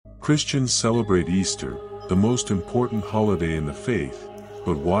Christians celebrate Easter, the most important holiday in the faith,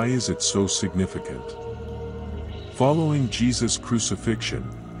 but why is it so significant? Following Jesus' crucifixion,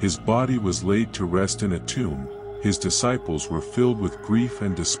 his body was laid to rest in a tomb. His disciples were filled with grief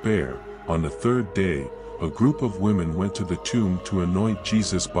and despair. On the third day, a group of women went to the tomb to anoint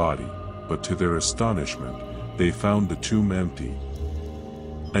Jesus' body, but to their astonishment, they found the tomb empty.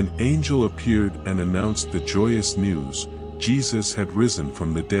 An angel appeared and announced the joyous news: Jesus had risen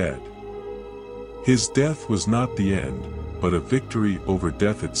from the dead. His death was not the end, but a victory over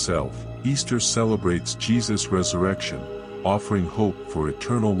death itself. Easter celebrates Jesus' resurrection, offering hope for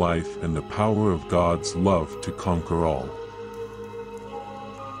eternal life and the power of God's love to conquer all.